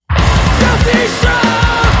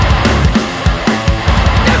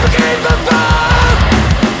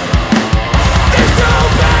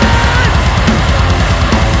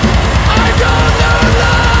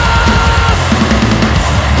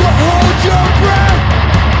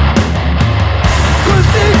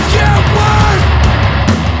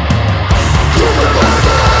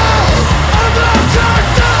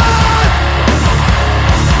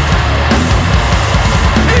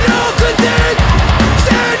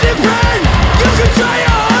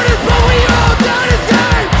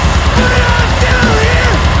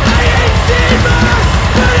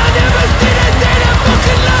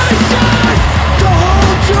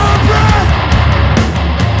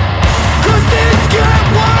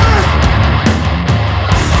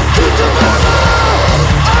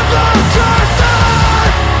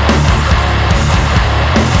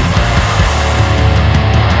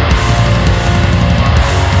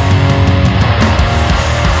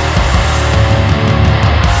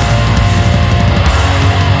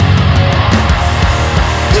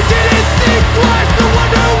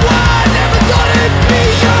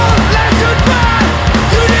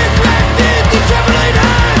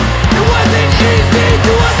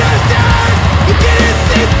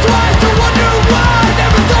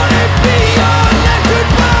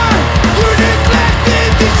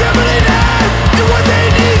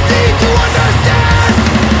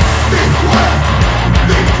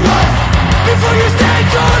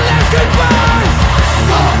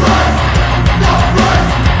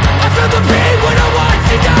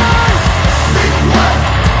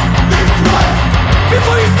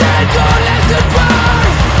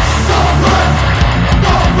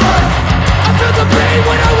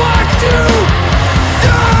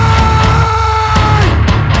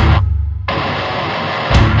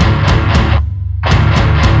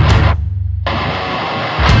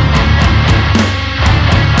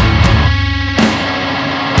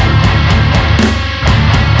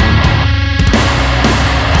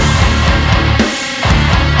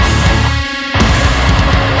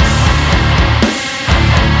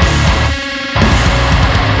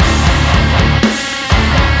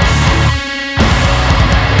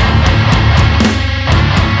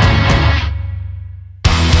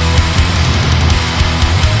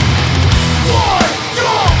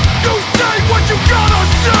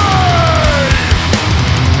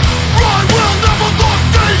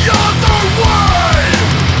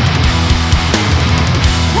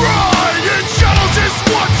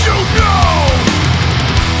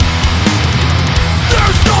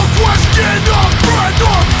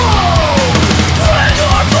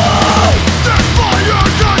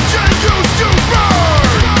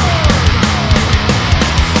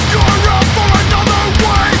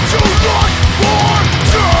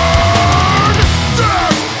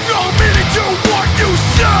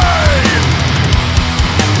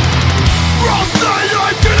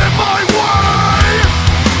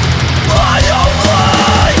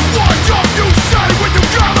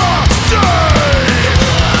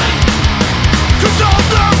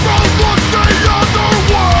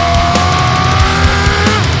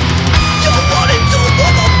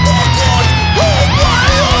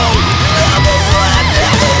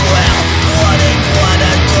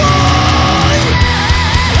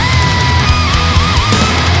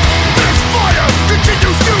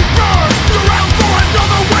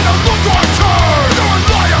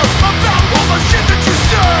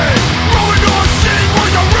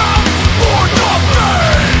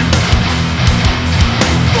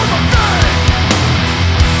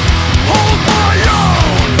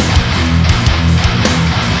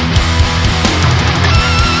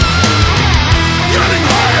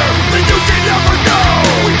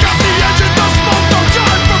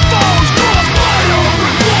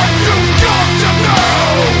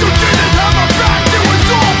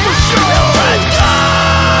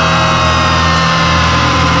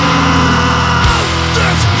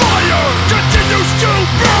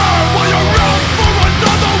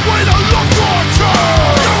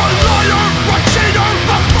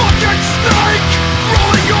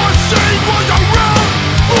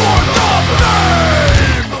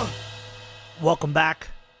Welcome back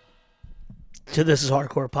to This Is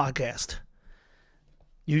Hardcore Podcast.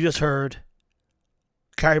 You just heard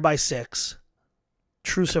Carried by Six,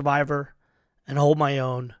 True Survivor, and Hold My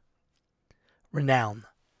Own, Renown.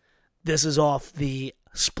 This is off the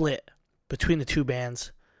split between the two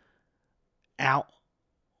bands out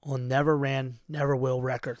on Never Ran, Never Will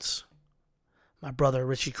Records. My brother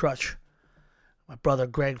Richie Crutch, my brother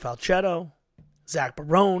Greg Falchetto, Zach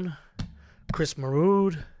Barone, Chris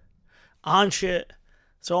Marood, On Shit.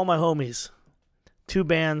 It's all my homies. Two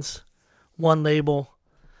bands, one label,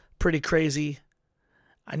 pretty crazy.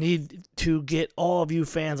 I need to get all of you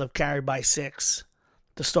fans of Carried by Six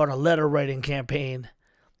to start a letter writing campaign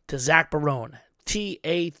to Zach Barone,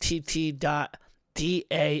 TATT.DAMON,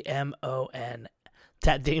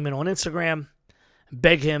 Tat Damon on Instagram, and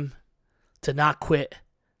beg him to not quit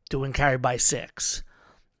doing Carried by Six.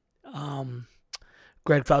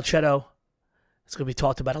 Greg Falchetto is going to be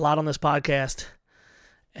talked about a lot on this podcast.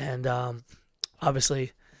 And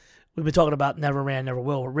obviously, we've been talking about Never Ran, Never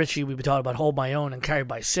Will with Richie. We've been talking about Hold My Own and Carried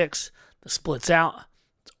by Six. The splits out.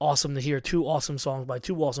 It's awesome to hear two awesome songs by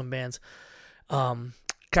two awesome bands.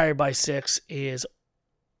 Carried by Six is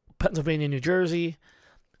Pennsylvania, New Jersey.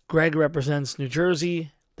 Greg represents New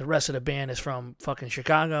Jersey. The rest of the band is from fucking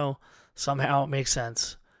Chicago. Somehow it makes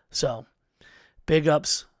sense. So, big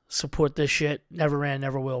ups. Support this shit. Never Ran,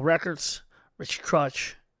 Never Will Records. Richie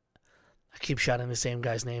Crutch. I keep shouting the same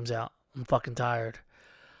guys' names out. I'm fucking tired.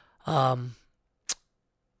 Well,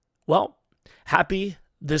 happy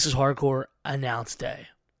This Is Hardcore announce day.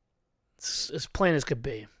 It's as plain as could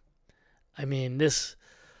be. I mean, this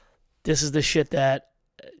is the shit that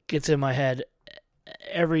gets in my head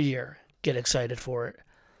every year. Get excited for it.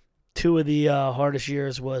 2 of the hardest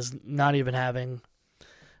years was not even having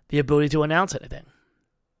the ability to announce anything.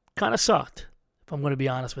 Kind of sucked, if I'm going to be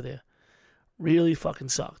honest with you. Really fucking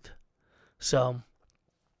sucked. So,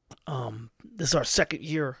 this is our second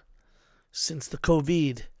year since the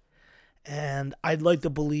COVID, and I'd like to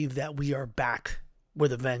believe that we are back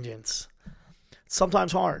with a vengeance. It's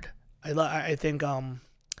sometimes hard. I think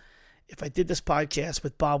if I did this podcast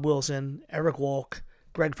with Bob Wilson, Eric Walk,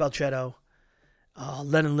 Greg Falchetto,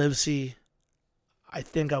 Lennon Livesey, I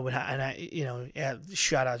think I would have, and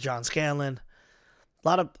shout out John Scanlon.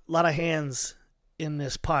 A lot of hands in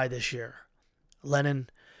this pie this year. Lennon,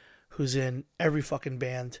 who's in every fucking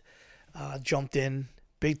band, jumped in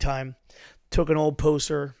big time. Took an old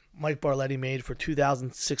poster Mike Barletti made for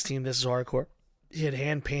 2016 This Is Hardcore. He had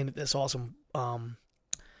hand painted this awesome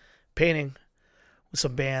painting with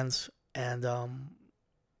some bands, and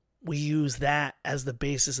we used that as the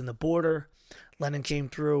basis in the border. Lennon came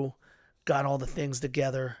through, got all the things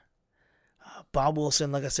together. Bob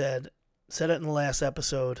Wilson, like I said it in the last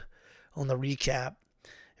episode on the recap.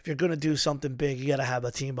 If you're going to do something big, you got to have a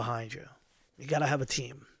team behind you. You got to have a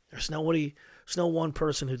team. There's no one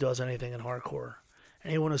person who does anything in hardcore.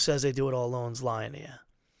 Anyone who says they do it all alone is lying to you.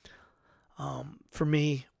 For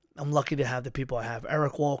me, I'm lucky to have the people I have.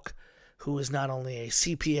 Eric Walk, who is not only a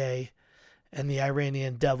CPA and the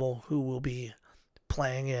Iranian Devil, who will be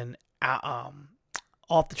playing in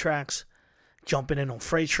Off the Tracks, jumping in on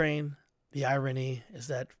Freight Train. The irony is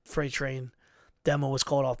that Freight Train demo was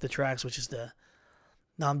called Off the Tracks, which is the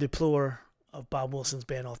nom de plume of Bob Wilson's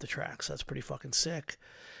band Off the Tracks. That's pretty fucking sick.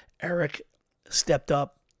 Eric stepped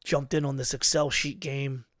up, jumped in on this Excel sheet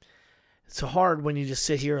game. It's hard when you just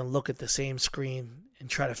sit here and look at the same screen and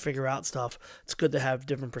try to figure out stuff. It's good to have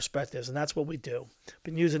different perspectives, and that's what we do.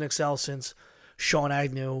 Been using Excel since Sean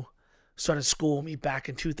Agnew started schooling me back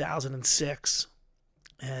in 2006.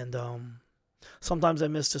 And sometimes I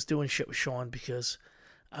miss just doing shit with Sean because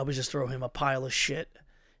I would just throw him a pile of shit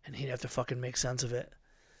and he'd have to fucking make sense of it.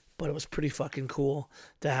 But it was pretty fucking cool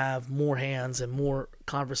to have more hands and more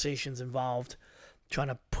conversations involved, trying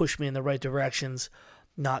to push me in the right directions,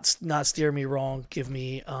 not steer me wrong, give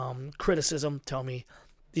me criticism, tell me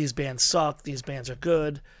these bands suck, these bands are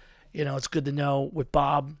good. It's good to know with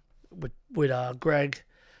Bob, with Greg,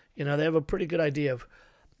 they have a pretty good idea of,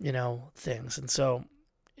 things. And so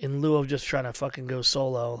in lieu of just trying to fucking go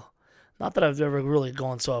solo, not that I've ever really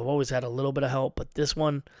gone solo, I've always had a little bit of help, but this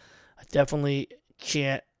one, I definitely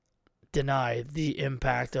can't deny the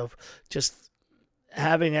impact of just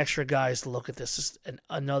having extra guys to look at this. Just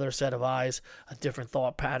another set of eyes, a different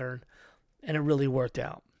thought pattern, and it really worked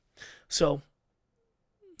out. So,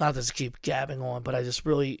 not to keep gabbing on, but I just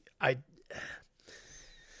really,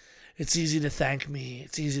 it's easy to thank me.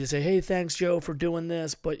 It's easy to say, hey, thanks, Joe, for doing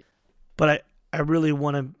this, but I really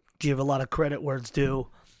want to give a lot of credit where it's due.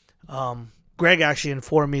 Greg actually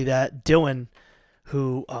informed me that Dylan,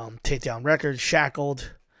 who Takedown Records,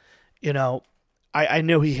 Shackled, I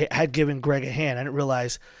knew he had given Greg a hand. I didn't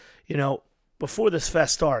realize, before this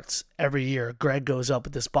fest starts every year, Greg goes up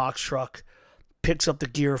with this box truck, picks up the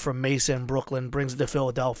gear from Mesa in Brooklyn, brings it to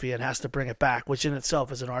Philadelphia, and has to bring it back, which in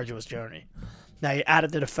itself is an arduous journey. Now, you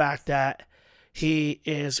added to the fact that he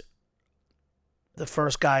is the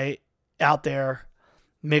first guy out there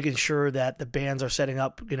making sure that the bands are setting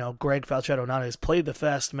up. Greg Falchetto not only has played the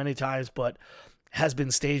fest many times, but has been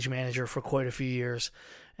stage manager for quite a few years.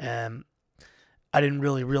 And I didn't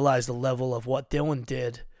really realize the level of what Dylan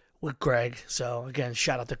did with Greg. So, again,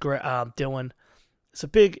 shout out to Dylan. It's a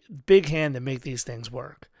big hand to make these things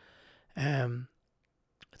work.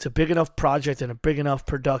 It's a big enough project and a big enough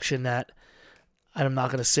production that I'm not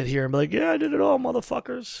going to sit here and be like, yeah, I did it all,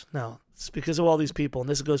 motherfuckers. No, it's because of all these people. And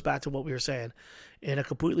this goes back to what we were saying. In a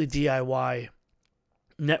completely DIY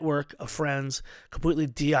network of friends, completely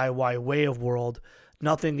DIY way of world,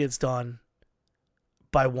 nothing gets done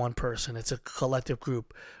by one person. It's a collective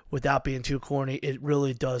group. Without being too corny, it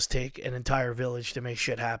really does take an entire village to make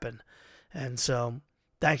shit happen. And so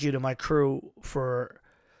thank you to my crew for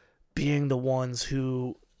being the ones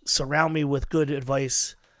who surround me with good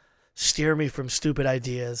advice, steer me from stupid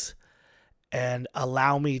ideas, and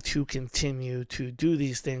allow me to continue to do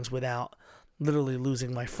these things without literally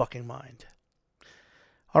losing my fucking mind.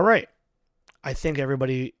 All right. I think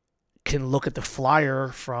everybody can look at the flyer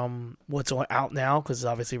from what's out now, because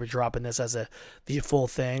obviously we're dropping this as the full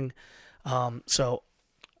thing. So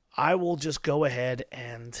I will just go ahead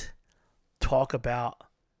and talk about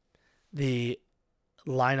the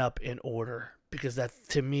lineup in order, because that,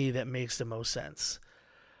 to me, that makes the most sense.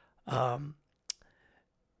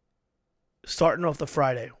 Starting off the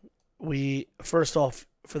Friday, first off,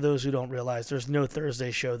 for those who don't realize, there's no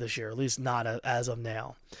Thursday show this year, at least not as of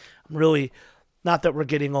now. I'm really, not that we're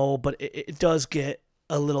getting old, but it does get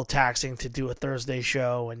a little taxing to do a Thursday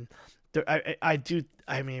show. And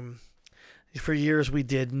I mean, for years we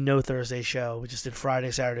did no Thursday show. We just did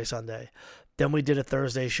Friday, Saturday, Sunday. Then we did a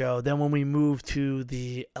Thursday show. Then when we moved to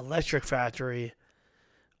the Electric Factory,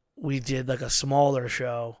 we did like a smaller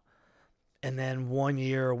show. And then one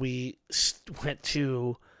year we went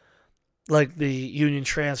to like the Union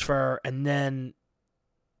Transfer, and then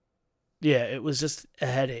it was just a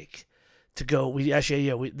headache to go. We actually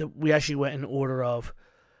went in order of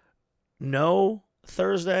no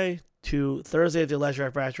Thursday to Thursday at the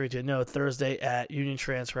Electric Factory to no Thursday at Union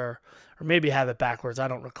Transfer, or maybe have it backwards. I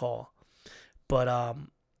don't recall. But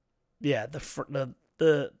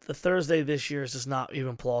the Thursday this year is just not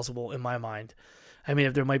even plausible in my mind. I mean,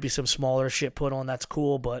 if there might be some smaller shit put on, that's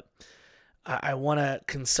cool, but I want to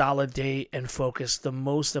consolidate and focus the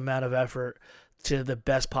most amount of effort to the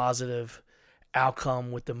best positive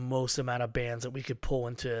outcome with the most amount of bands that we could pull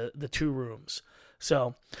into the two rooms.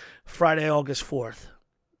 So, Friday, August 4th,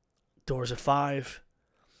 doors at 5,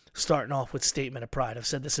 starting off with Statement of Pride. I've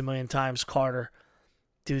said this a million times. Carter,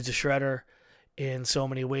 dude's a shredder in so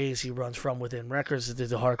many ways. He runs from within records. He did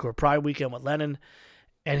the Hardcore Pride weekend with Lennon,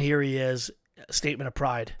 and here he is, Statement of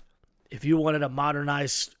Pride. If you wanted a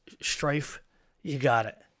modernized Strife, you got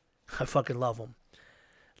it. I fucking love him.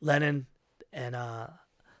 Lennon and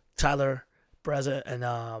Tyler Breza and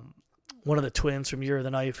one of the twins from Year of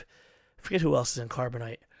the Knife. I forget who else is in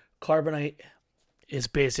Carbonite. Carbonite is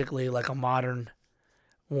basically like a modern,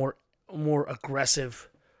 more aggressive,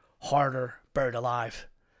 harder Buried Alive.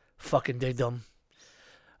 Fucking dig them.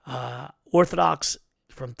 Orthodox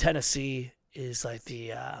from Tennessee is like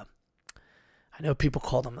the I know people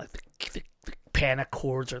call them like the panic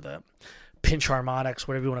chords or the pinch harmonics,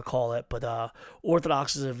 whatever you want to call it. But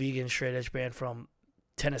Orthodox is a vegan straight edge band from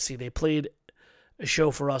Tennessee. They played a show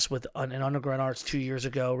for us with an Underground Arts 2 years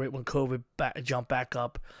ago, right when COVID jumped back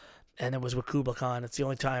up, and it was with Kubla Khan. It's the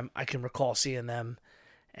only time I can recall seeing them.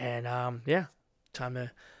 And time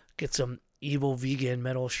to get some evil vegan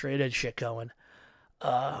metal straight edge shit going.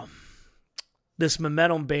 This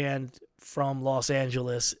Momentum band from Los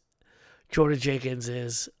Angeles, Jordan Jenkins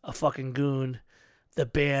is a fucking goon. The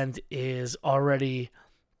band is already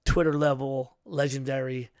Twitter level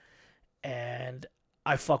legendary, and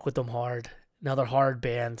I fuck with them hard. Another hard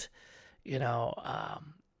band. You know,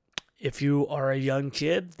 if you are a young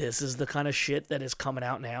kid, this is the kind of shit that is coming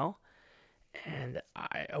out now. And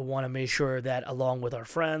I want to make sure that along with our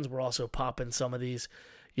friends, we're also popping some of these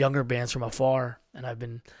younger bands from afar. And I've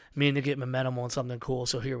been meaning to get Momentum on something cool,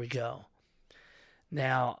 so here we go.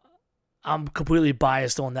 Now, I'm completely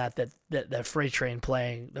biased on that Freight Train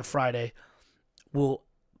playing the Friday will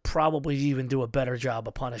probably even do a better job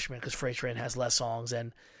of Punishment, because Freight Train has less songs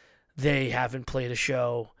and they haven't played a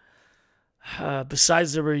show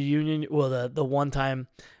besides the reunion. Well, the one time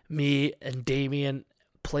me and Damien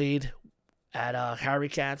played at Harry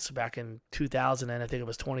Cats back in 2000, and I think it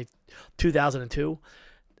was 2002.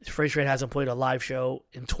 Freight Train hasn't played a live show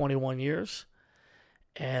in 21 years.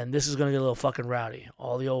 And this is going to get a little fucking rowdy.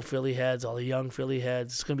 All the old Philly heads, all the young Philly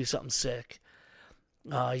heads. It's going to be something sick.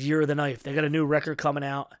 Year of the Knife. They got a new record coming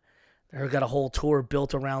out. They've got a whole tour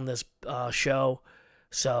built around this show.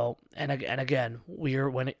 So, and again,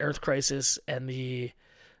 when Earth Crisis and the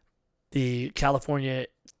California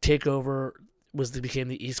takeover became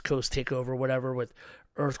the East Coast takeover, whatever, with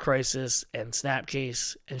Earth Crisis and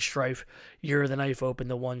Snapcase and Strife, Year of the Knife opened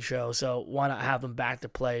the one show. So why not have them back to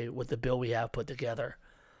play with the bill we have put together?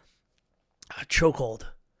 Chokehold.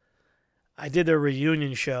 I did their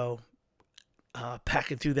reunion show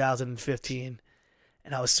back in 2015,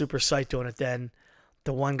 and I was super psyched doing it then.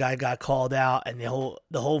 The one guy got called out, and the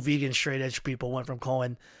whole vegan straight edge people went from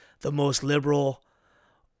calling the most liberal,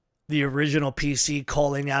 the original PC,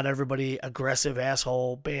 calling out everybody aggressive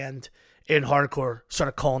asshole band in hardcore,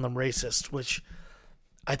 started calling them racist, which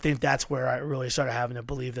I think that's where I really started having to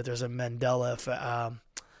believe that there's a Mandela effect,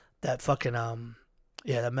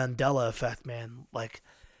 the Mandela effect, man. Like,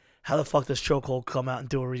 how the fuck does Chokehold come out and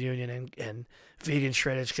do a reunion and vegan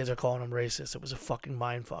straight edge kids are calling them racist? It was a fucking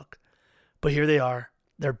mind fuck. But here they are.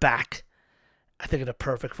 They're back. I think it's a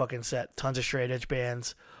perfect fucking set. Tons of straight edge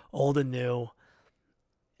bands, old and new.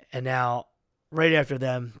 And now, right after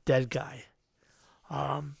them, Dead Guy.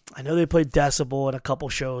 I know they played Decibel in a couple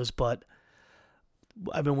shows, but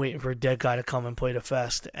I've been waiting for Dead Guy to come and play the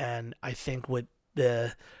fest. And I think with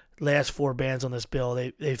the last 4 bands on this bill,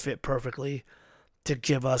 they fit perfectly to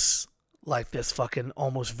give us like this fucking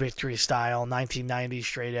almost victory style 1990s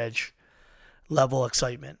straight edge level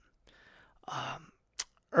excitement.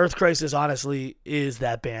 Earth Crisis honestly is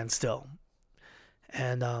that band still.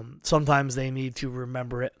 And sometimes they need to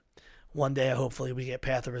remember it. One day, hopefully, we get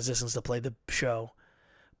Path of Resistance to play the show.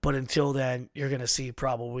 But until then, you're going to see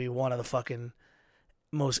probably one of the fucking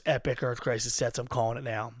most epic Earth Crisis sets. I'm calling it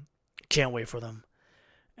now. Can't wait for them.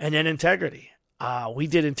 And then Integrity. We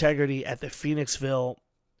did Integrity at the Phoenixville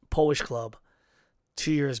Polish Club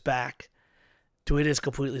 2 years back. Dude is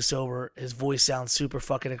completely sober. His voice sounds super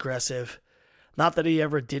fucking aggressive. Not that he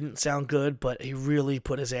ever didn't sound good, but he really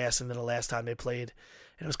put his ass into the last time they played.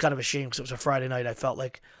 And it was kind of a shame because it was a Friday night. I felt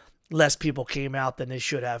like less people came out than they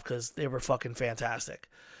should have because they were fucking fantastic.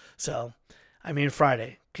 So, I mean,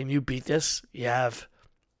 Friday, can you beat this? You have,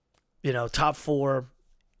 top 4,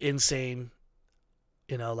 insane,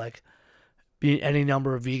 like any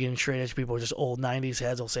number of vegan straight edge people, just old 90s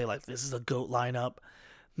heads will say, like, this is a GOAT lineup.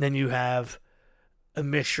 And then you have a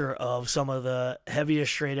mixture of some of the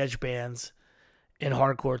heaviest straight edge bands in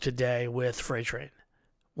hardcore today with Freight Train,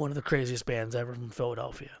 one of the craziest bands ever from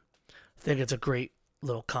Philadelphia. I think it's a great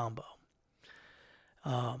little combo.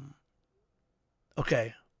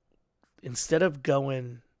 Okay. Instead of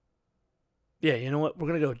going, you know what? I'm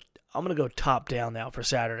gonna go top down now for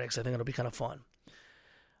Saturday because I think it'll be kind of fun.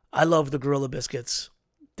 I love the Gorilla Biscuits.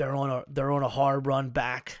 They're on a hard run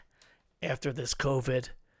back after this COVID.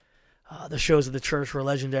 The shows at the church were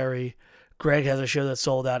legendary. Greg has a show that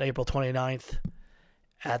sold out April 29th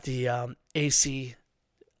at the AC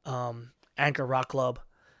Anchor Rock Club.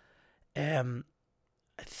 And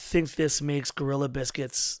I think this makes Gorilla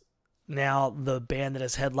Biscuits now the band that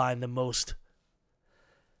has headlined the most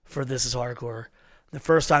for This Is Hardcore. The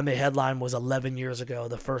first time they headlined was 11 years ago.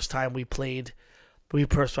 The first time we did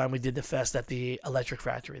the fest at the Electric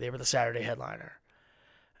Factory. They were the Saturday headliner.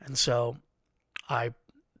 And so I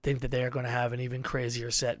think that they are going to have an even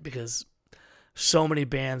crazier set because so many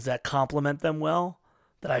bands that complement them well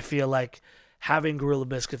that I feel like having Gorilla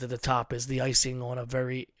Biscuits at the top is the icing on a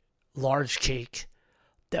very large cake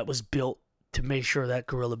that was built to make sure that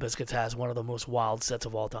Gorilla Biscuits has one of the most wild sets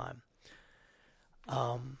of all time.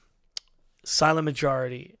 Silent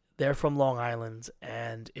Majority, they're from Long Island,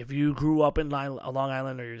 and if you grew up in Long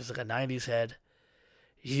Island or you're just like a 90s head,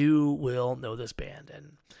 you will know this band.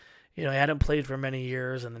 And, they hadn't played for many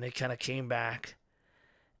years, and then they kind of came back,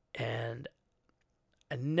 and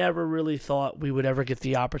I never really thought we would ever get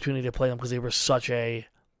the opportunity to play them because they were such a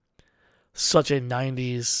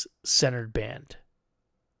 90s centered band.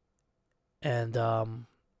 And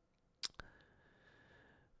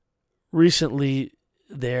recently,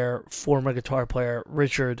 their former guitar player,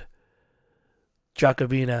 Richard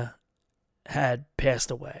Jacobina, had passed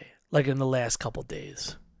away, like in the last couple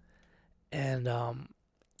days. And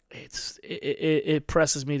it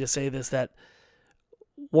presses me to say this, that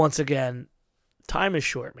once again, time is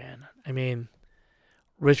short, man. I mean,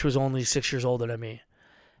 Rich was only 6 years older than me.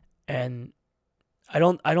 And I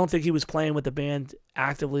don't think he was playing with the band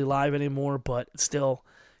actively live anymore, but still,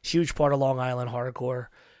 huge part of Long Island hardcore,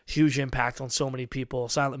 huge impact on so many people.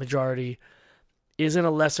 Silent Majority isn't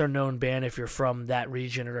a lesser known band if you're from that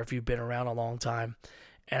region or if you've been around a long time.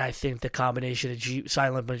 And I think the combination of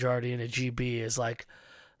Silent Majority and a GB is like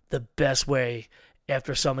the best way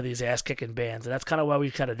after some of these ass kicking bands. And that's kind of why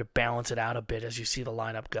we kind of balance it out a bit as you see the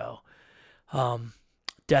lineup go.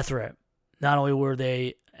 Death Threat. Not only were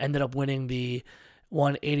they ended up winning the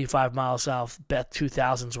 185 Mile South Beth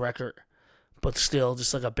 2000s record, but still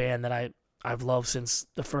just like a band that I've loved since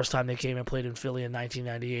the first time they came and played in Philly in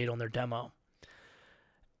 1998 on their demo.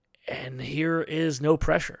 And here is No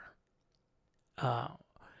Pressure.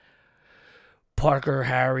 Parker,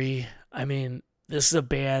 Harry, I mean, this is a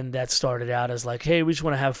band that started out as like, hey, we just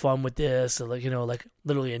want to have fun with this, so like, like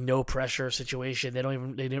literally a no pressure situation. They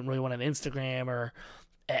didn't really want an Instagram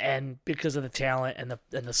and because of the talent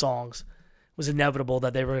and the songs, it was inevitable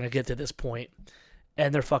that they were going to get to this point,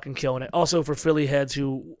 and they're fucking killing it. Also, for Philly heads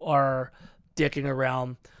who are dicking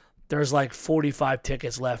around, there's like 45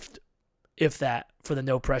 tickets left, if that, for the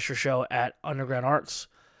No Pressure show at Underground Arts,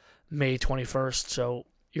 May 21st. So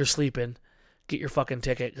you're sleeping. Get your fucking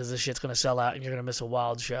ticket because this shit's going to sell out and you're going to miss a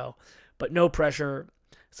wild show. But No Pressure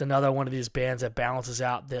is another one of these bands that balances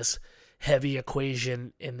out this heavy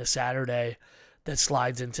equation in the Saturday that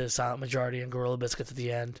slides into Silent Majority and Gorilla Biscuits at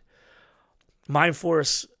the end. Mind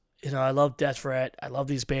Force, I love Death Threat. I love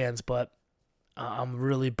these bands, but I'm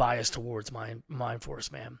really biased towards Mind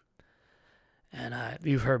Force, man. And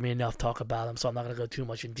you've heard me enough talk about them, so I'm not going to go too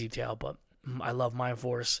much in detail, but I love Mind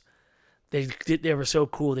Force. They were so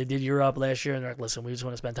cool. They did Europe last year, and they're like, listen, we just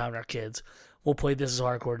want to spend time with our kids. We'll play This Is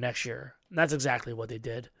Hardcore next year. And that's exactly what they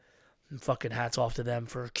did. And fucking hats off to them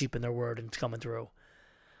for keeping their word and coming through.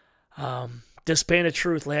 Disband of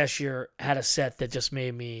Truth last year had a set that just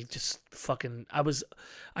made me just fucking...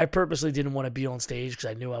 I purposely didn't want to be on stage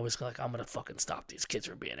because I knew I was like, I'm going to fucking stop these kids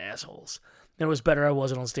from being assholes. And it was better I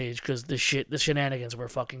wasn't on stage because the shenanigans were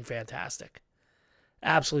fucking fantastic.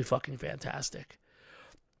 Absolutely fucking fantastic.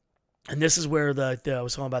 And this is where I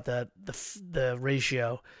was talking about the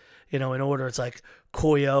ratio, in order. It's like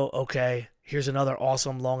Koyo, okay, here's another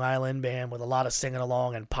awesome Long Island band with a lot of singing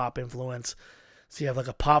along and pop influence. So you have like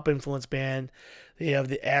a pop influence band, you have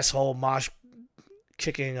the asshole mosh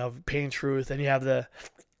kicking of Pain Truth, and you have the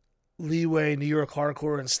leeway New York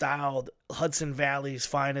hardcore and styled Hudson Valley's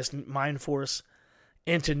finest Mind Force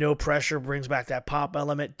into No Pressure, brings back that pop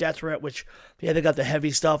element. Death Threat, which they got the heavy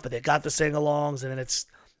stuff, but they got the sing-alongs, and then it's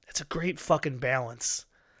a great fucking balance.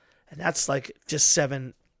 And that's like just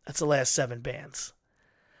that's the last 7 bands.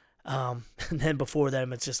 And then before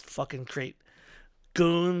them, it's just fucking great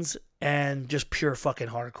goons and just pure fucking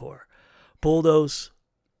hardcore. Bulldoze.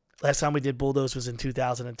 Last time we did Bulldoze was in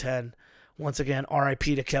 2010. Once again, RIP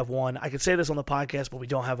to Kev One. I could say this on the podcast, but we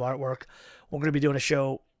don't have artwork. We're going to be doing a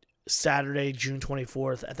show Saturday, June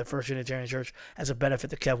 24th at the First Unitarian Church as a benefit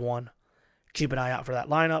to Kev One. Keep an eye out for that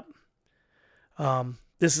lineup.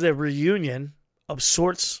 This is a reunion of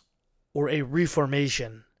sorts or a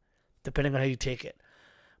reformation, depending on how you take it.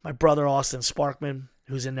 My brother Austin Sparkman,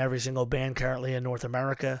 who's in every single band currently in North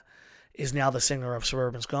America, is now the singer of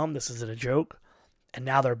Suburban Scum. This isn't a joke. And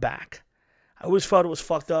now they're back. I always thought it was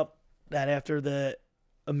fucked up that after the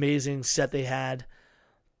amazing set they had,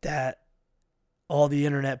 that all the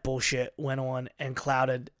internet bullshit went on and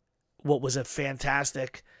clouded what was a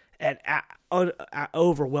fantastic and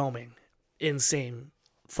overwhelming, insane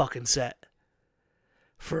fucking set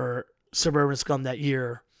for Suburban Scum that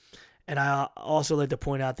year. And I also like to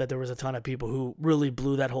point out that there was a ton of people who really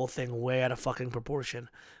blew that whole thing way out of fucking proportion.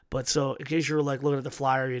 But so in case you were like looking at the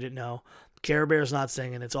flyer, you didn't know, Care Bear's not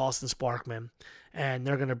singing. It's Austin Sparkman, and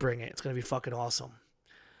they're gonna bring it. It's gonna be fucking awesome.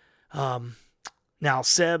 Now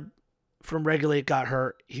Seb from Regulate got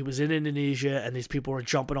hurt. He was in Indonesia, and these people were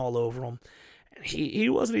jumping all over him, and he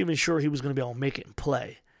wasn't even sure he was gonna be able to make it and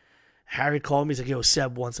play. Harry called me. He's like, yo,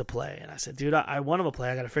 Seb wants to play. And I said, dude, I want him to play.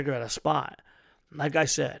 I got to figure out a spot. Like I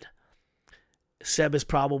said, Seb is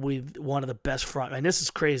probably one of the best frontmen. And this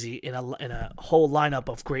is crazy in a whole lineup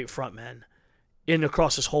of great frontmen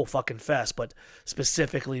across this whole fucking fest, but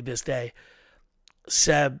specifically this day.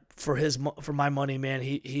 Seb, for my money, man,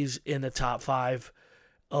 he's in the top 5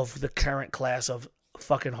 of the current class of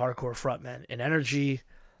fucking hardcore frontmen in energy,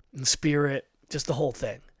 in spirit, just the whole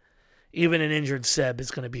thing. Even an injured Seb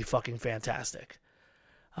is going to be fucking fantastic.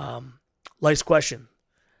 Life's Question,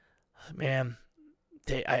 man,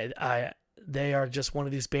 they are just one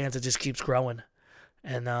of these bands that just keeps growing.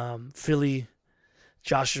 And Philly,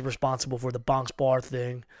 Josh is responsible for the Bonks Bar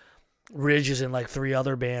thing. Ridge is in like 3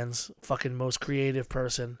 other bands. Fucking most creative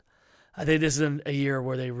person. I think this is a year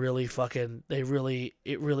where it really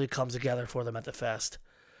comes together for them at the fest.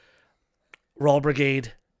 Raw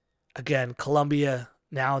Brigade, again, Columbia.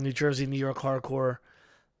 Now New Jersey, New York hardcore.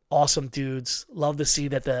 Awesome dudes. Love to see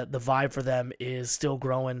that the vibe for them is still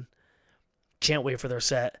growing. Can't wait for their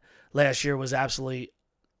set. Last year was absolutely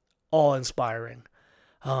awe-inspiring.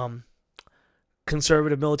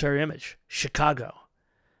 Conservative Military Image. Chicago.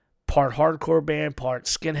 Part hardcore band, part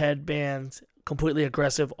skinhead band. Completely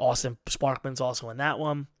aggressive. Austin Sparkman's also in that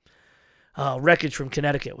one. Wreckage from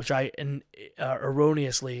Connecticut, which I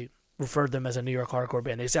erroneously referred to them as a New York hardcore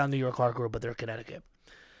band. They sound New York hardcore, but they're Connecticut.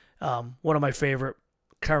 One of my favorite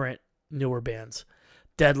current newer bands.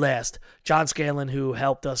 Dead Last. John Scanlon, who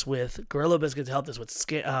helped us with Gorilla Biscuits, helped us with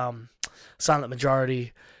Silent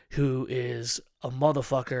Majority, who is a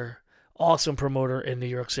motherfucker, awesome promoter in New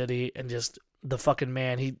York City, and just the fucking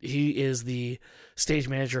man. He is the stage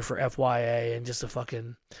manager for FYA and just a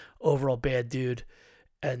fucking overall bad dude.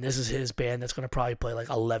 And this is his band that's going to probably play like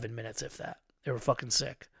 11 minutes, if that. They were fucking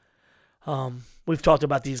sick. We've talked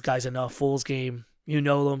about these guys enough. Fool's Game. You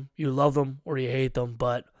know them, you love them, or you hate them,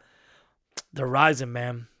 but they're rising,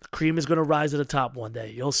 man. The cream is going to rise to the top one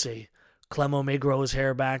day. You'll see. Clemo may grow his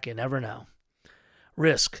hair back. You never know.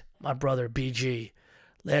 Risk, my brother, BG.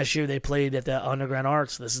 Last year they played at the Underground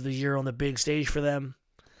Arts. This is the year on the big stage for them.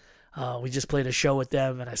 We just played a show with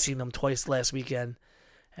them, and I seen them twice last weekend,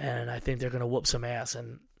 and I think they're going to whoop some ass.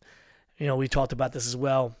 And, you know, we talked about this as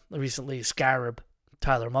well recently. Scarab,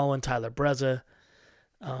 Tyler Mullen, Tyler Breza.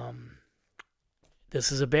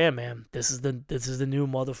 This is a band, man. This is the new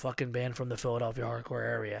motherfucking band from the Philadelphia hardcore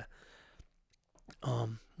area.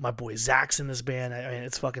 My boy Zach's in this band. I mean,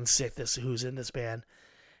 it's fucking sick. Who's in this band,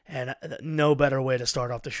 and no better way to start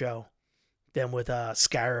off the show than with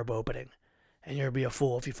Scarab opening. And you'll be a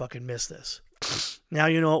fool if you fucking miss this. Now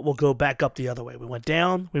you know what? We'll go back up the other way. We went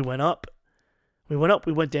down. We went up. We went up.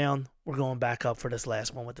 We went down. We're going back up for this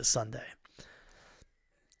last one with this Sunday.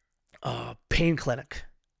 Pain Clinic.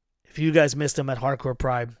 If you guys missed him at Hardcore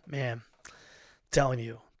Pride, man, I'm telling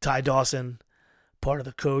you, Ty Dawson, part of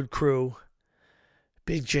the Code crew,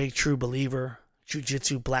 Big Jake, true believer,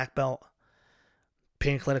 Jiu-Jitsu black belt,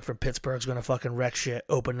 Pain Clinic from Pittsburgh's going to fucking wreck shit,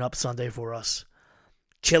 opening up Sunday for us.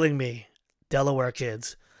 Killing Me, Delaware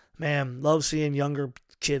kids. Man, love seeing younger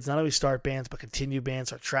kids not only start bands, but continue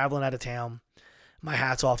bands, start traveling out of town. My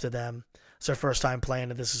hat's off to them. It's their first time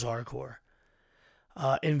playing, and this is hardcore.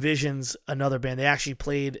 Envision's another band.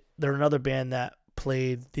 They're another band that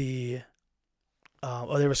played they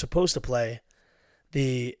were supposed to play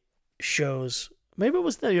the shows. Maybe it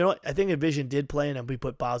was, I think Envision did play, and then we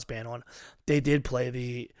put Bob's band on. They did play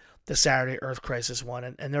the Saturday Earth Crisis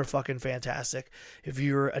one, and they're fucking fantastic. If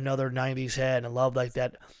you're another 90s head and love like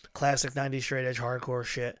that classic 90s straight edge hardcore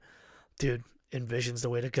shit, dude, Envision's the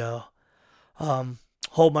way to go.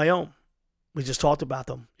 Hold My Own. We just talked about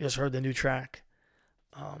them. You just heard the new track.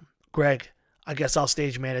 Greg, I guess I'll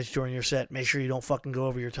stage manage during your set. Make sure you don't fucking go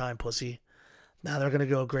over your time, pussy. Now they're going to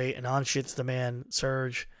go great. And On Shit's the Man,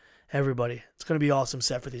 Surge, everybody. It's going to be an awesome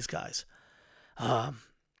set for these guys.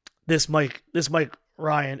 This Mike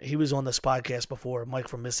Ryan, he was on this podcast before, Mike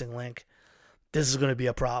from Missing Link. This is going to be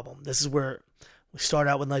a problem. This is where we start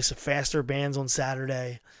out with nice faster bands on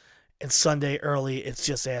Saturday, and Sunday early, it's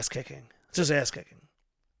just ass kicking. It's just ass kicking.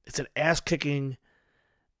 It's an ass kicking.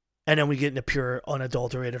 And then we get into pure,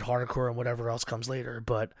 unadulterated hardcore and whatever else comes later.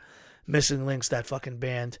 But Missing Link's that fucking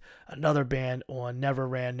band. Another band on Never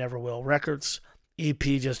Ran, Never Will Records. EP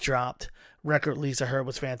just dropped. Record release I heard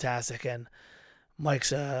was fantastic. And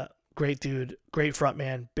Mike's a great dude, great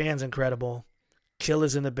frontman. Band's incredible. Kill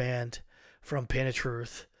is in the band from Pain of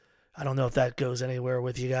Truth. I don't know if that goes anywhere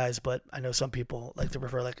with you guys, but I know some people like to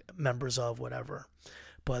refer like members of whatever.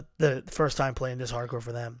 But the first time playing this hardcore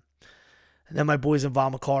for them. And then my boys in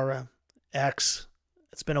Vamakara, X.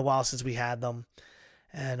 It's been a while since we had them.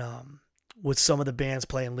 And with some of the bands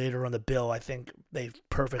playing later on the bill, I think they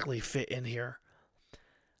perfectly fit in here.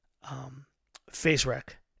 Face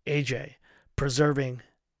Wreck, AJ, preserving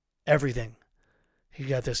everything. He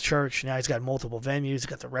got this church. Now he's got multiple venues. He's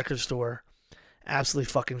got the record store.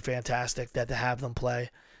 Absolutely fucking fantastic that to have them play.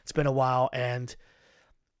 It's been a while. And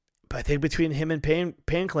I think between him and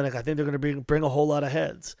Pain Clinic, I think they're going to bring a whole lot of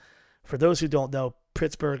heads. For those who don't know,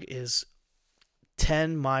 Pittsburgh is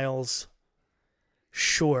 10 miles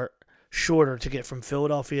shorter to get from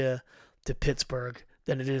Philadelphia to Pittsburgh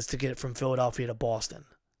than it is to get from Philadelphia to Boston.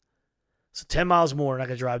 So 10 miles more and I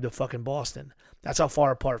could drive to fucking Boston. That's how far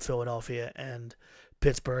apart Philadelphia and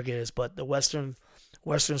Pittsburgh is. But the western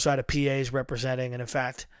side of PA is representing. And in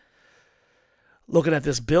fact, looking at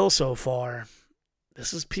this bill so far, we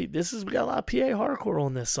got a lot of PA hardcore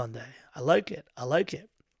on this Sunday. I like it.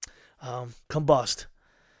 Combust,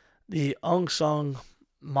 the unsung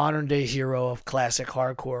modern day hero of classic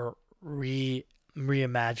hardcore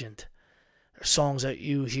reimagined. There's songs that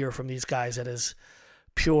you hear from these guys that is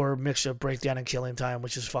pure mixture of breakdown and killing time,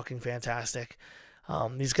 which is fucking fantastic.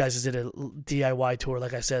 These guys did a DIY tour,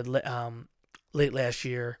 like I said, late last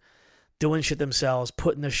year, doing shit themselves,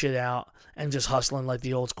 putting the shit out, and just hustling like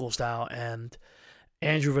the old school style. And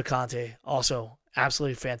Andrew Vicante, also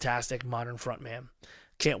absolutely fantastic modern frontman.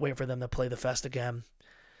 Can't wait for them to play the fest again.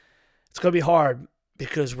 It's going to be hard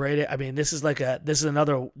because this is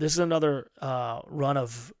another run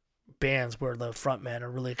of bands where the frontmen are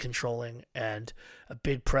really controlling and a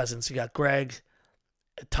big presence. You got Greg,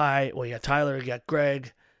 you got Tyler, you got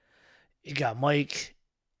Greg, you got Mike,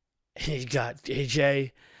 you got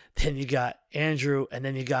AJ, then you got Andrew, and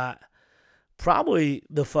then you got probably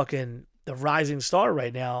the rising star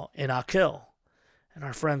right now in Akil and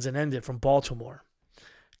our friends in Ended from Baltimore.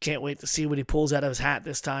 Can't wait to see what he pulls out of his hat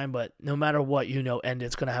this time, but no matter what,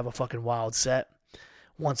 Ended's going to have a fucking wild set.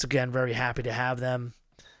 Once again, very happy to have them.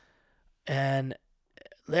 And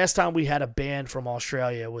last time we had a band from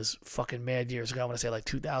Australia was fucking mad years ago. I want to say like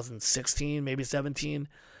 2016, maybe 17.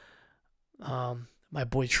 My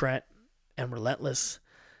boy Trent and Relentless.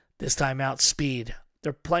 This time out, Speed.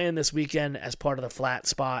 They're playing this weekend as part of the Flat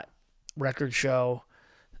Spot record show,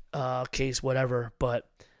 case, whatever. But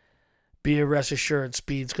be rest assured,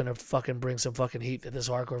 Speed's going to fucking bring some fucking heat to This Is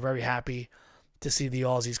Hardcore. Very happy to see the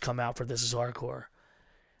Aussies come out for This Is Hardcore.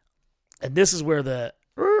 And this is where the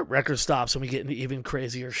record stops and we get into even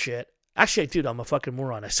crazier shit. Actually, dude, I'm a fucking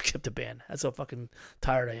moron. I skipped a band. That's how fucking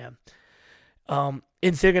tired I am.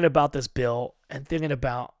 In thinking about this bill and thinking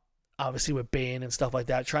about, obviously, with Bane and stuff like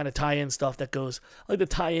that, trying to tie in stuff that goes, like the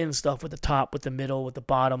tie-in stuff with the top, with the middle, with the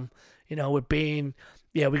bottom. With Bane,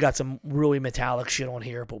 yeah, we got some really metallic shit on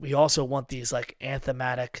here, but we also want these, like,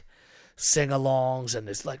 anthematic sing-alongs and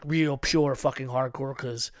this, like, real pure fucking hardcore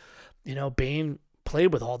because, Bane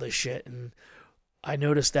played with all this shit. And I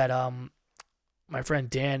noticed that my friend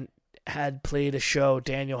Daniel had played a show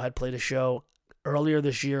earlier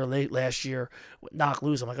this year, late last year, with Knock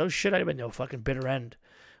Loose. I'm like, oh shit, I didn't even know fucking Bitter End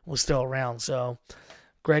was still around. So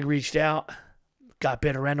Greg reached out, got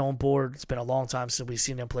Bitter End on board. It's been a long time since we've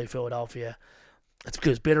seen them play Philadelphia. It's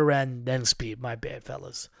because Bitter End, then Speed. My bad,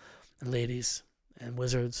 fellas and ladies and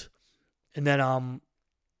wizards. And then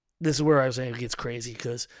this is where I was saying it gets crazy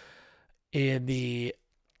because in the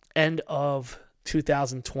end of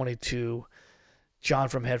 2022, John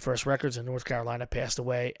from Headfirst Records in North Carolina passed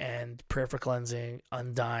away, and Prayer for Cleansing,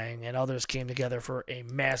 Undying, and others came together for a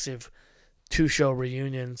massive 2-show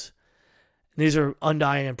reunions. And these are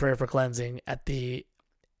Undying and Prayer for Cleansing at the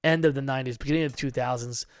end of the 90s, beginning of the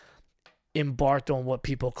 2000s, embarked on what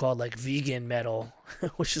people called like vegan metal,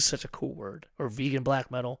 which is such a cool word, or vegan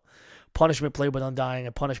black metal. Punishment played with Undying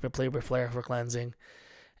and Punishment played with Prayer for Cleansing.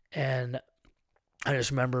 And I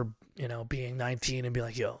just remember, being 19 and being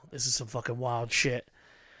like, yo, this is some fucking wild shit.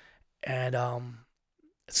 And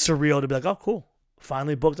it's surreal to be like, oh, cool.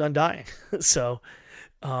 Finally booked Undying. So,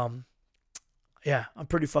 yeah, I'm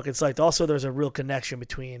pretty fucking psyched. Also, there's a real connection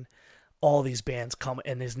between all these bands coming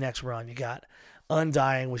in this next run. You got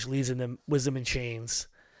Undying, which leads into Wisdom in Chains.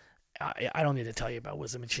 I don't need to tell you about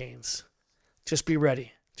Wisdom in Chains. Just be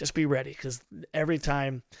ready. Just be ready, because every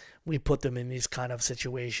time we put them in these kind of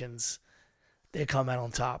situations, they come out on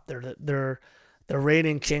top. They're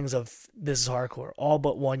reigning kings of This Is Hardcore. All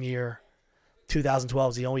but 1 year.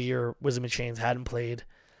 2012 is the only year Wisdom in Chains hadn't played.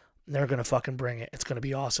 They're going to fucking bring it. It's going to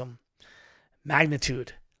be awesome.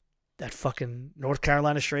 Magnitude. That fucking North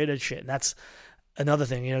Carolina straight edge shit. And that's another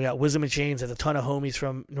thing. You got Wisdom in Chains has a ton of homies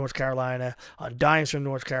from North Carolina. Undying's from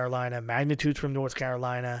North Carolina. Magnitude's from North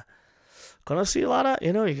Carolina. Gonna see a lot of,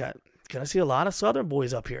 gonna see a lot of Southern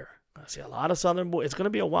boys up here. Gonna see a lot of Southern boys. It's gonna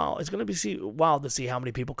be a while. It's gonna be wild to see how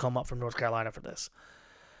many people come up from North Carolina for this.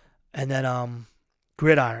 And then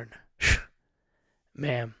Gridiron.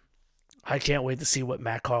 Man, I can't wait to see what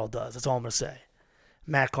Matt Carl does. That's all I'm gonna say.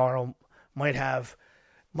 Matt Carl might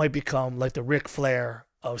become like the Ric Flair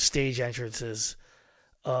of stage entrances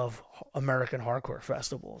of American hardcore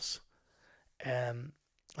festivals. And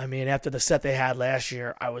I mean, after the set they had last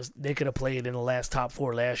year, they could have played in the last top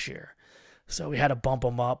 4 last year. So we had to bump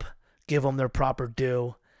them up, give them their proper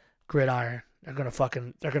due. Gridiron, they're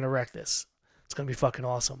gonna wreck this. It's gonna be fucking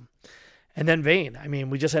awesome. And then Vane. I mean,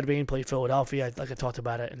 we just had Vane play Philadelphia, like I talked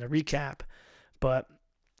about it in the recap. But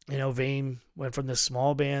Vane went from this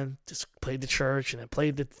small band, just played the church, and then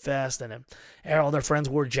played the fest, and then all their friends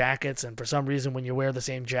wore jackets. And for some reason, when you wear the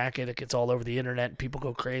same jacket, it gets all over the internet, and people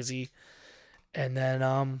go crazy. And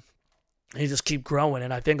then he just keep growing.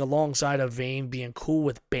 And I think alongside of Vane being cool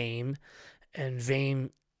with Bane, and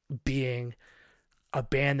Vane being a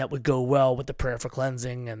band that would go well with the Prayer for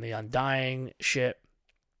Cleansing and the Undying shit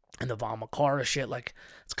and the Von Macara shit, like,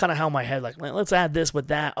 it's kind of how my head, like, let's add this with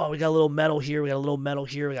that. Oh, we got a little metal here, we got a little metal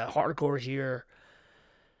here, we got hardcore here.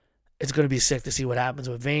 It's going to be sick to see what happens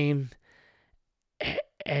with Vane.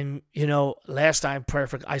 And, last time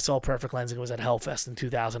I saw Prayer for Cleansing was at Hellfest in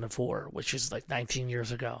 2004, which is like 19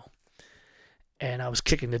 years ago. And I was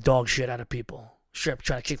kicking the dog shit out of people. Trying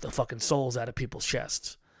to kick the fucking souls out of people's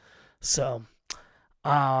chests. So,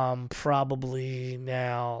 I'm probably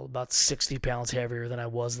now about 60 pounds heavier than I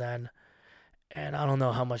was then. And I don't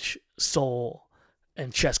know how much soul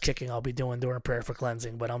and chest kicking I'll be doing during prayer for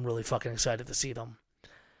cleansing, but I'm really fucking excited to see them.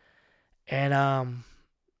 And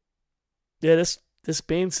yeah, this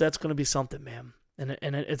Bane set's gonna be something, man.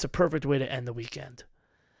 And it's a perfect way to end the weekend.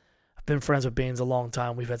 I've been friends with Bane's a long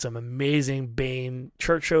time. We've had some amazing Bane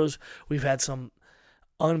church shows. We've had some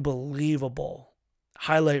unbelievable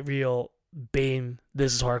highlight reel Bane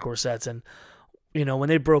This Is Hardcore sets. And, when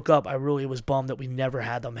they broke up, I really was bummed that we never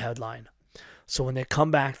had them headline. So when they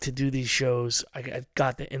come back to do these shows, I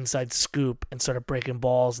got the inside scoop and started breaking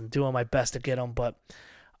balls and doing my best to get them. But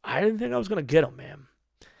I didn't think I was going to get them, man.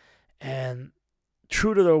 And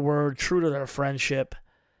true to their word, true to their friendship,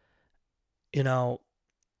 they're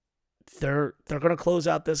going to close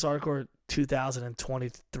out this Hardcore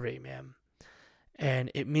 2023, man.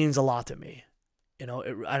 And it means a lot to me. And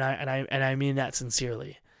I mean that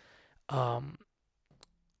sincerely. I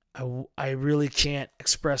really can't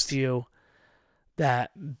express to you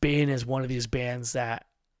that Bane is one of these bands that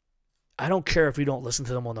I don't care if you don't listen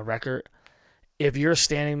to them on the record. If you're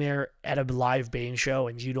standing there at a live Bane show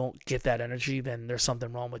and you don't get that energy, then there's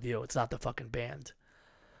something wrong with you. It's not the fucking band.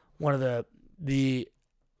 One of the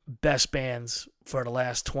best bands for the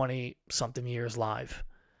last 20-something years live.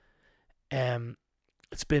 And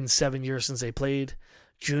it's been 7 years since they played.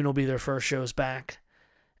 June will be their first shows back.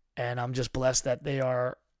 And I'm just blessed that they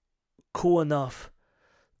are cool enough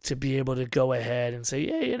to be able to go ahead and say,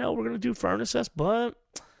 yeah, we're going to do Furnace Fest, but,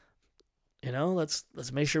 let's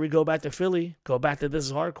make sure we go back to Philly, go back to This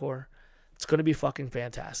Is Hardcore. It's going to be fucking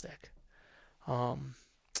fantastic.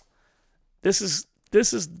 This is the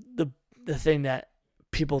thing that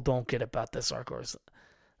people don't get about This Hardcore.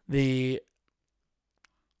 The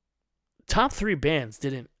top 3 bands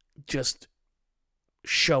didn't just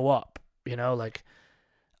show up,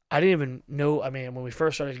 I didn't even know. I mean, when we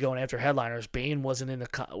first started going after headliners, Bane wasn't in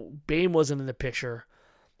the picture.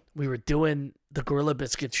 We were doing the Gorilla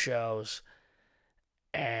Biscuit shows,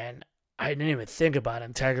 and I didn't even think about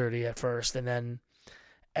Integrity at first. And then,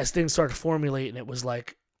 as things started formulating, it was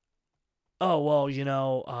like, oh well,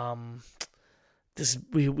 this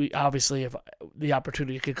we obviously, if the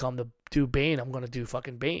opportunity could come to do Bane, I'm gonna do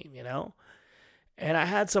fucking Bane, And I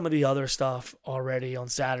had some of the other stuff already on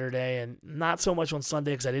Saturday and not so much on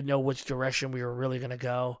Sunday because I didn't know which direction we were really going to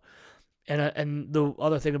go. And the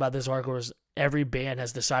other thing about This Hardcore is every band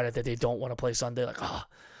has decided that they don't want to play Sunday. Like, I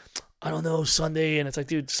don't know, Sunday. And it's like,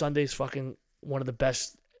 dude, Sunday's fucking one of the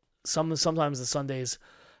best. Sometimes the Sundays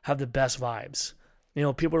have the best vibes.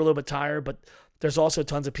 People are a little bit tired, but there's also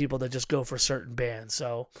tons of people that just go for certain bands.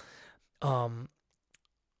 So,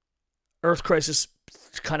 Earth Crisis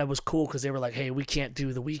kind of was cool because they were like, hey, we can't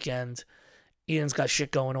do the weekend. Ian's got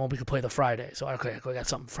shit going on. We could play the Friday. So, okay, I got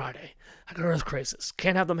something Friday. I got Earth Crisis.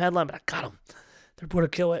 Can't have them headline, but I got them. They're going to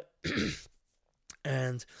kill it.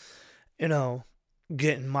 And,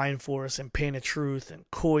 getting Mind Force and Pain of Truth and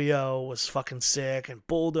Koyo was fucking sick and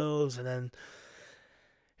Bulldoze. And then,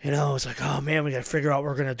 it's like, oh, man, we got to figure out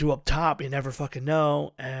what we're going to do up top. You never fucking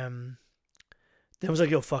know. And then it was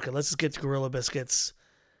like, yo, fuck it. Let's just get to Gorilla Biscuits.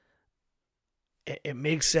 It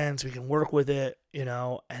makes sense. We can work with it,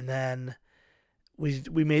 and then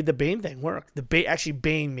we made the Bane thing work.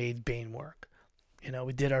 Bane made Bane work.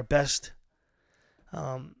 We did our best.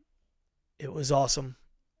 It was awesome.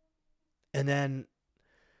 And then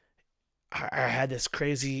I had this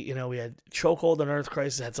crazy, we had Chokehold and Earth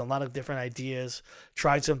Crisis, had a lot of different ideas,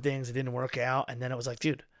 tried some things, it didn't work out, and then it was like,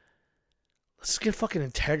 dude, let's get fucking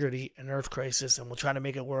Integrity and Earth Crisis, and we'll try to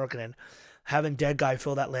make it work, and then having Dead Guy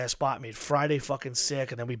fill that last spot made Friday fucking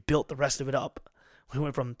sick, and then we built the rest of it up. We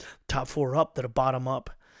went from top 4 up to the bottom up,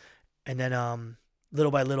 and then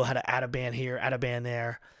little by little had to add a band here, add a band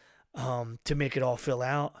there, to make it all fill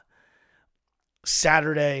out.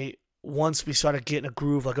 Saturday, once we started getting a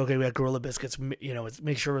groove, like, okay, we had Gorilla Biscuits,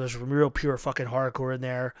 make sure there's real pure fucking hardcore in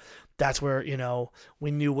there. That's where, we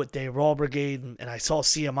knew what they Raw Brigade, and I saw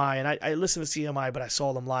CMI, and I listened to CMI, but I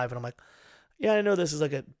saw them live, and I'm like, yeah, I know this is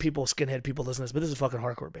like skinhead people listen to this, but this is a fucking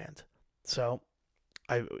hardcore band. So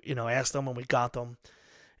I asked them when we got them,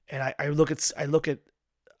 and I look at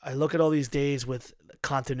all these days with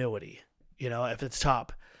continuity. If it's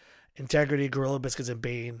top, Integrity, Gorilla Biscuits, and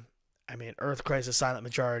Bane. I mean, Earth Crisis, Silent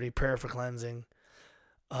Majority, Prayer for Cleansing.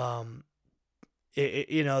 There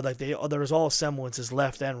was all semblances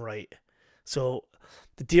left and right. So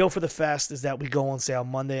the deal for the fest is that we go on sale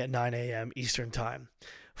Monday at 9 a.m. Eastern Time.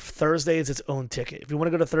 Thursday is its own ticket. If you want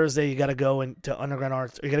to go to Thursday, you got to go into Underground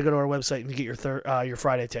Arts. Or you got to go to our website and get your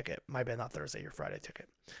Friday ticket. My bad, not Thursday, your Friday ticket.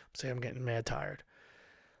 I'm getting mad tired.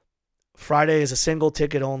 Friday is a single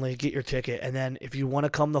ticket only. Get your ticket. And then if you want to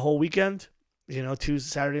come the whole weekend, Tuesday,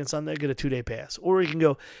 Saturday, and Sunday, get a 2-day pass. Or you can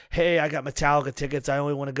go, hey, I got Metallica tickets. I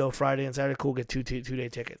only want to go Friday and Saturday. Cool, get two-day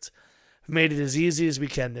tickets. We've made it as easy as we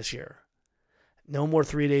can this year. No more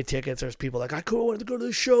 3-day tickets. There's people like, I cool, wanted to go to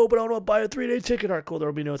the show, but I don't want to buy a 3-day ticket. All right, cool. There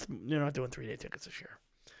will be you're not doing 3-day tickets this year.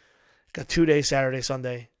 Got 2-day, Saturday,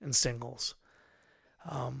 Sunday, and singles.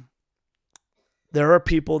 There are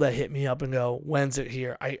people that hit me up and go, when's it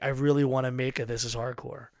here? I really want to make it. This is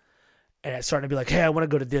hardcore. And it's starting to be like, hey, I want to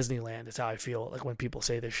go to Disneyland. That's how I feel like when people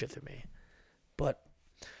say this shit to me. But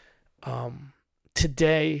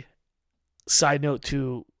today, side note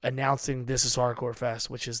to announcing This is Hardcore Fest,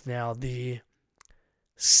 which is now the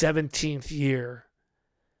 17th year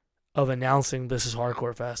of announcing This is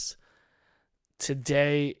Hardcore Fest.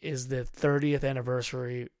 Today is the 30th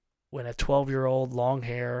anniversary when a 12-year-old, long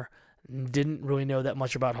hair, didn't really know that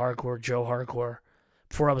much about hardcore, Joe Hardcore.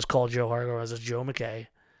 Before I was called Joe Hardcore, I was Joe McKay.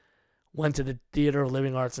 Went to the Theater of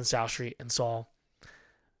Living Arts in South Street and saw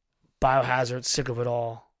Biohazard, Sick of It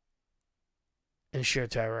All, and Sheer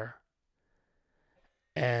Terror.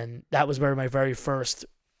 And that was my very first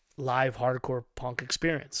live hardcore punk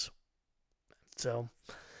experience. So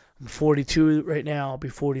I'm 42 right now. I'll be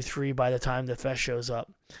 43 by the time the fest shows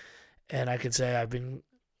up. And I could say I've been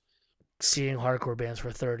seeing hardcore bands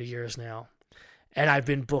for 30 years now. And I've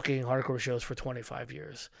been booking hardcore shows for 25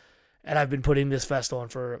 years. And I've been putting this fest on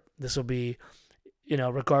this will be,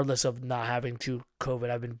 regardless of not having to COVID,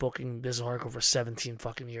 I've been booking This is Hardcore for 17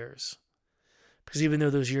 fucking years. Because even though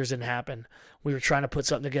those years didn't happen, we were trying to put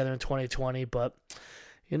something together in 2020, but,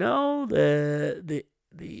 the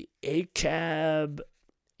ACAB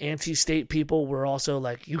anti-state people were also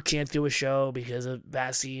like, you can't do a show because of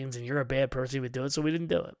vaccines and you're a bad person who would do it, so we didn't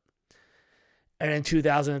do it. And in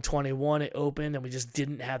 2021, it opened, and we just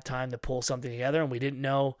didn't have time to pull something together, and we didn't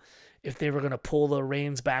know if they were going to pull the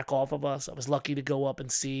reins back off of us. I was lucky to go up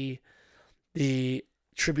and see the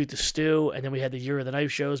tribute to Stu, and then we had the Year of the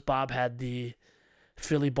Knife shows. Bob had the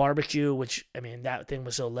Philly barbecue, which, that thing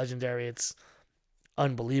was so legendary. It's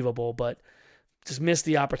unbelievable, but just missed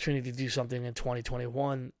the opportunity to do something in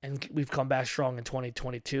 2021, and we've come back strong in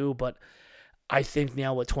 2022, but I think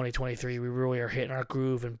now with 2023, we really are hitting our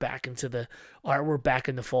groove and back into we're back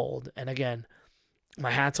in the fold. And again, my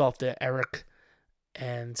hat's off to Eric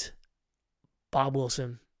and Bob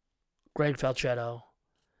Wilson, Greg Falchetto,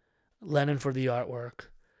 Lennon for the artwork.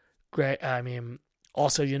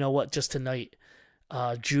 Also, you know what? Just tonight,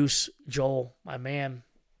 Juice, Joel, my man,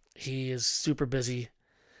 he is super busy,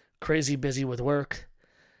 crazy busy with work.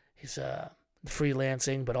 He's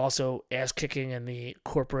freelancing, but also ass kicking in the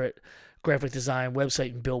corporate graphic design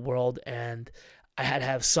website and build world. And I had to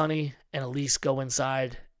have Sonny and Elise go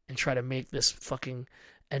inside and try to make this fucking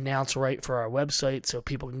announce right for our website so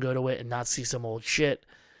people can go to it and not see some old shit.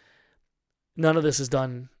 None of this is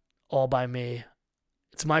done all by me.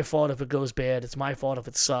 It's my fault if it goes bad. It's my fault if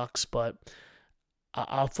it sucks, but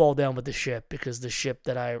I'll fall down with the ship because the ship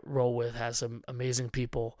that I roll with has some amazing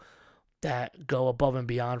people that go above and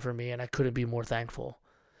beyond for me, and I couldn't be more thankful.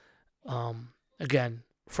 Again,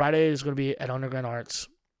 Friday is going to be at Underground Arts.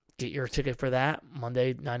 Get your ticket for that,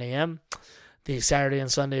 Monday, 9 a.m. The Saturday and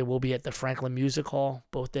Sunday will be at the Franklin Music Hall,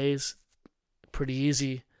 both days. Pretty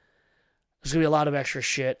easy. There's going to be a lot of extra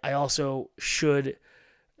shit. I also should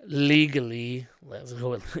legally, let's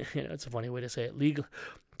go with, it's a funny way to say it,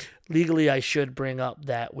 legally I should bring up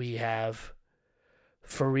that we have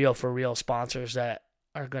for real sponsors that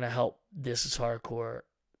are going to help This is Hardcore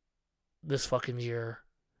this fucking year.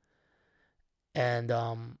 And,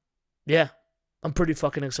 yeah, I'm pretty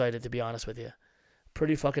fucking excited, to be honest with you.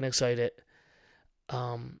 Pretty fucking excited.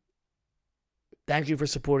 Thank you for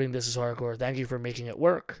supporting This is Hardcore. Thank you for making it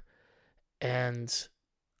work. And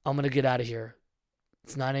I'm going to get out of here.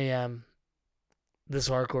 It's 9 a.m. This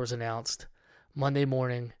Hardcore is announced. Monday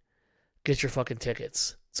morning, get your fucking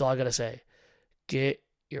tickets. That's all I got to say. Get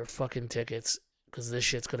your fucking tickets because this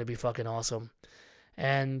shit's going to be fucking awesome.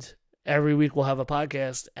 And every week we'll have a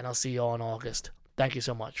podcast, and I'll see you all in August. Thank you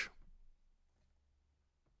so much.